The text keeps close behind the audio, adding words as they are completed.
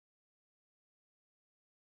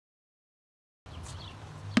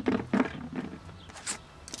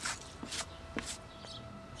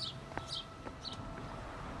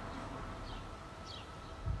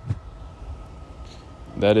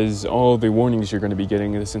that is all the warnings you're going to be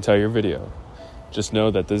getting in this entire video. Just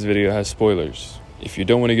know that this video has spoilers. If you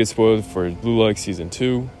don't want to get spoiled for Blue Lock Season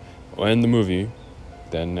 2 and the movie,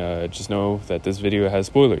 then just know that this video has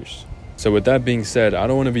spoilers. So with that being said, I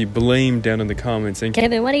don't want to be blamed down in the comments saying,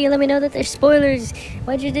 Kevin, why don't you let me know that there's spoilers?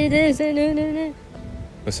 Why'd you do this? No.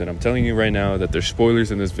 Listen, I'm telling you right now that there's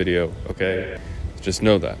spoilers in this video, okay? Just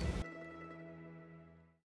know that.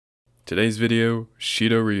 Today's video,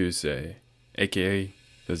 Shidou Ryusei, aka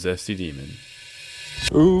the Zesty Demon.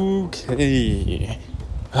 Okay.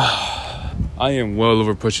 I am well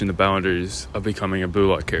over pushing the boundaries of becoming a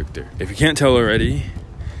Blue Lock character. If you can't tell already,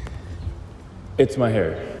 it's my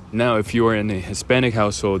hair. Now, if you are in a Hispanic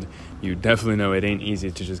household, you definitely know it ain't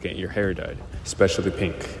easy to just get your hair dyed, especially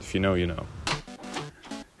pink. If you know, you know.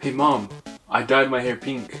 Hey mom, I dyed my hair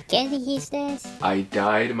pink. ¿Qué dijiste? I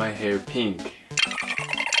dyed my hair pink.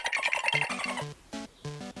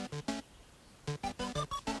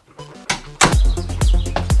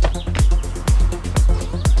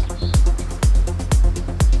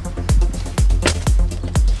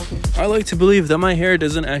 I like to believe that my hair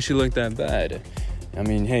doesn't actually look that bad. I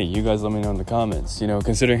mean, hey, you guys let me know in the comments. You know,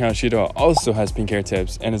 considering how Shidou also has pink hair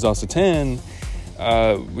tips and is also tan,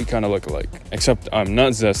 we kind of look alike. Except I'm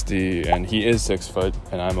not Zesty and he is 6 foot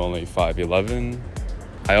and I'm only 5'11".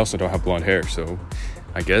 I also don't have blonde hair, so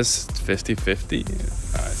I guess 50-50.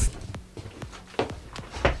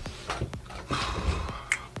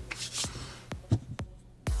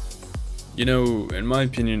 You know, in my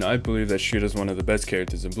opinion, I believe that Shidou is one of the best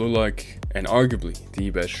characters in Blue Lock, and arguably the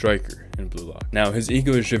best striker in Blue Lock. Now, his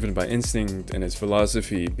ego is driven by instinct, and his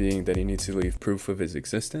philosophy being that he needs to leave proof of his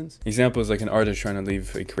existence. Example is like an artist trying to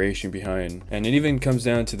leave a creation behind, and it even comes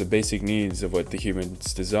down to the basic needs of what the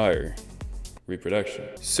humans desire. Reproduction.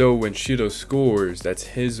 So when Shidou scores, that's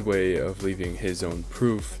his way of leaving his own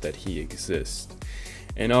proof that he exists.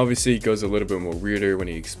 And obviously it goes a little bit more weirder when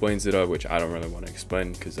he explains it up, which I don't really want to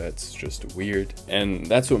explain because that's just weird. And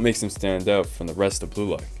that's what makes him stand out from the rest of Blue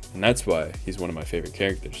Lock. And that's why he's one of my favorite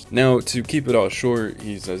characters. Now, to keep it all short,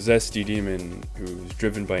 he's a zesty demon who's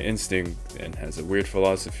driven by instinct and has a weird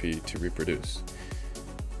philosophy to reproduce.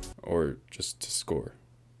 Or just to score.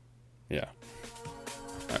 Yeah.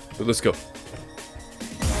 Alright, but let's go.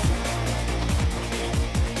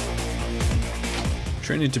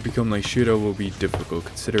 Training to become like Shidou will be difficult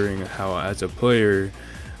considering how as a player,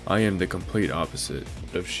 I am the complete opposite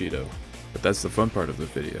of Shidou. But that's the fun part of the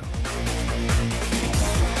video.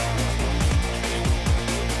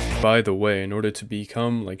 By the way, in order to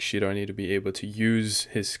become like Shidou, I need to be able to use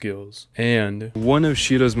his skills. And one of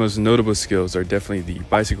Shidou's most notable skills are definitely the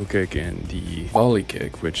bicycle kick and the volley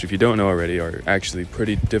kick, which if you don't know already are actually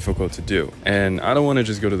pretty difficult to do. And I don't want to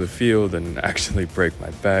just go to the field and actually break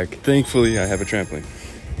my back. Thankfully, I have a trampoline,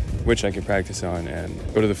 which I can practice on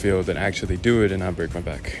and go to the field and actually do it and not break my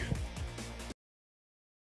back.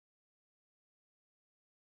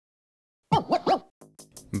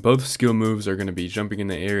 Both skill moves are going to be jumping in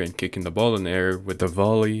the air and kicking the ball in the air, with the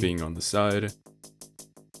volley being on the side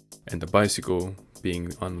and the bicycle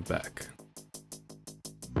being on the back.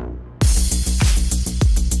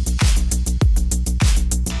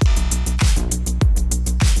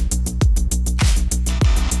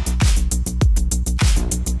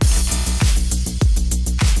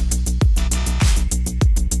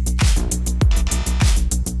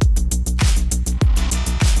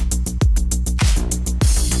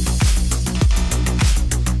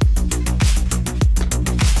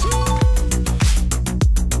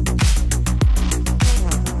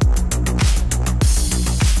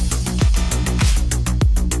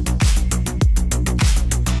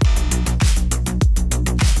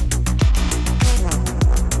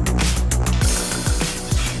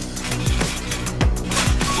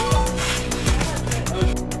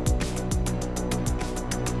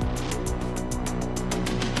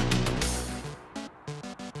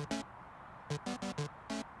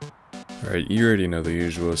 Alright, you already know the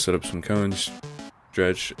usual. Set up some cones,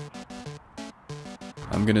 stretch.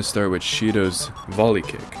 I'm gonna start with Shidou's volley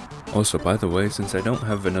kick. Also, by the way, since I don't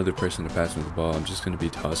have another person to pass me the ball, I'm just gonna be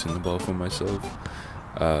tossing the ball for myself.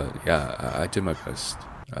 Yeah, I did my best.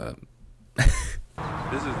 This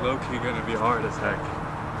is low-key gonna be hard as heck.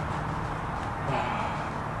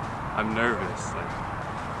 I'm nervous,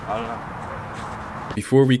 I don't know.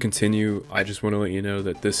 Before we continue, I just want to let you know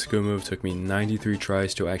that this skill move took me 93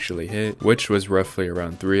 tries to actually hit, which was roughly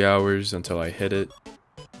around 3 hours until I hit it.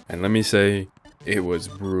 And let me say, it was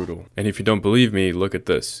brutal. And if you don't believe me, look at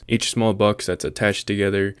this. Each small box that's attached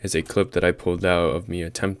together is a clip that I pulled out of me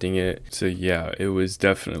attempting it. So yeah, it was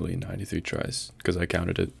definitely 93 tries, because I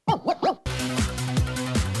counted it.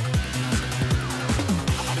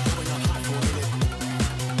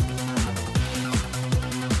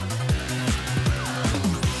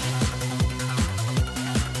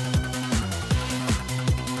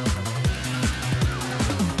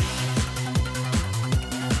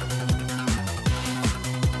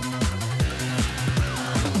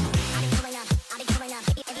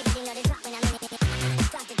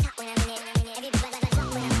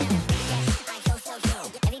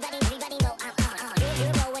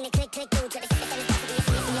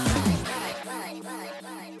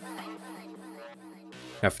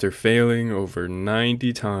 After failing over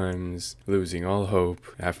 90 times, losing all hope,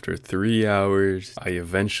 after 3 hours, I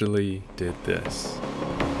eventually did this.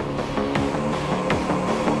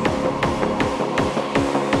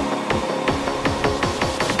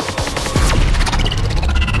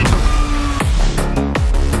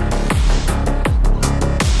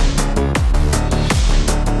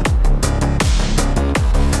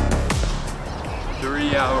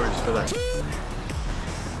 Hours for that.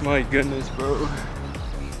 My goodness, bro.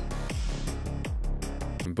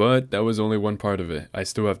 But that was only one part of it. I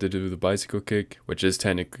still have to do the bicycle kick, which is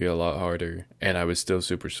technically a lot harder, and I was still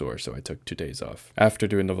super sore, so I took 2 days off after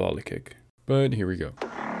doing the volley kick. But here we go.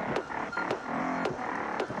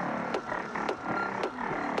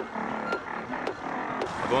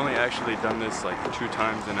 I've only actually done this like 2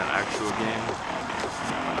 times in an actual game.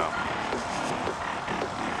 I don't know.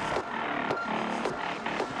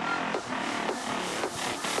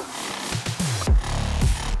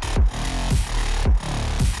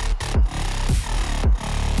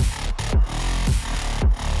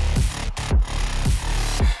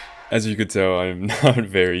 As you could tell, I'm not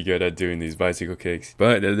very good at doing these bicycle kicks,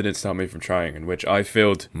 but that didn't stop me from trying, in which I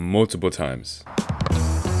failed multiple times.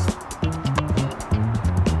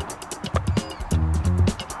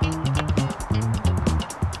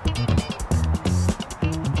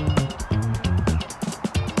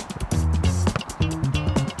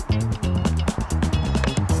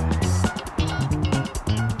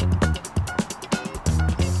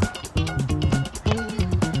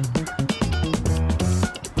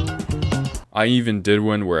 I even did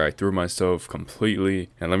one where I threw myself completely,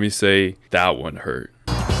 and let me say, that one hurt.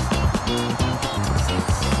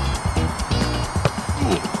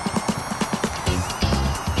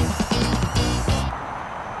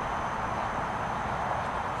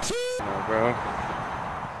 Oh, bro.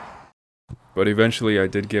 But eventually I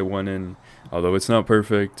did get one in. Although it's not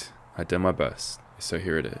perfect, I did my best. So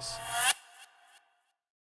here it is.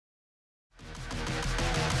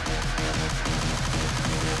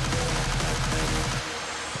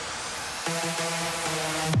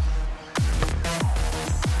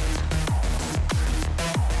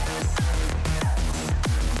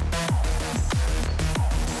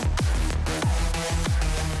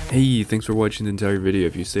 Hey, thanks for watching the entire video.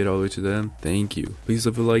 If you stayed all the way to the end, thank you. Please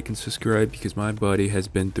leave a like and subscribe because my body has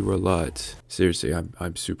been through a lot. Seriously,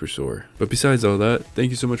 I'm super sore. But besides all that, thank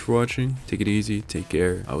you so much for watching. Take it easy, take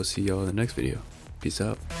care. I will see y'all in the next video. Peace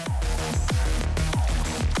out.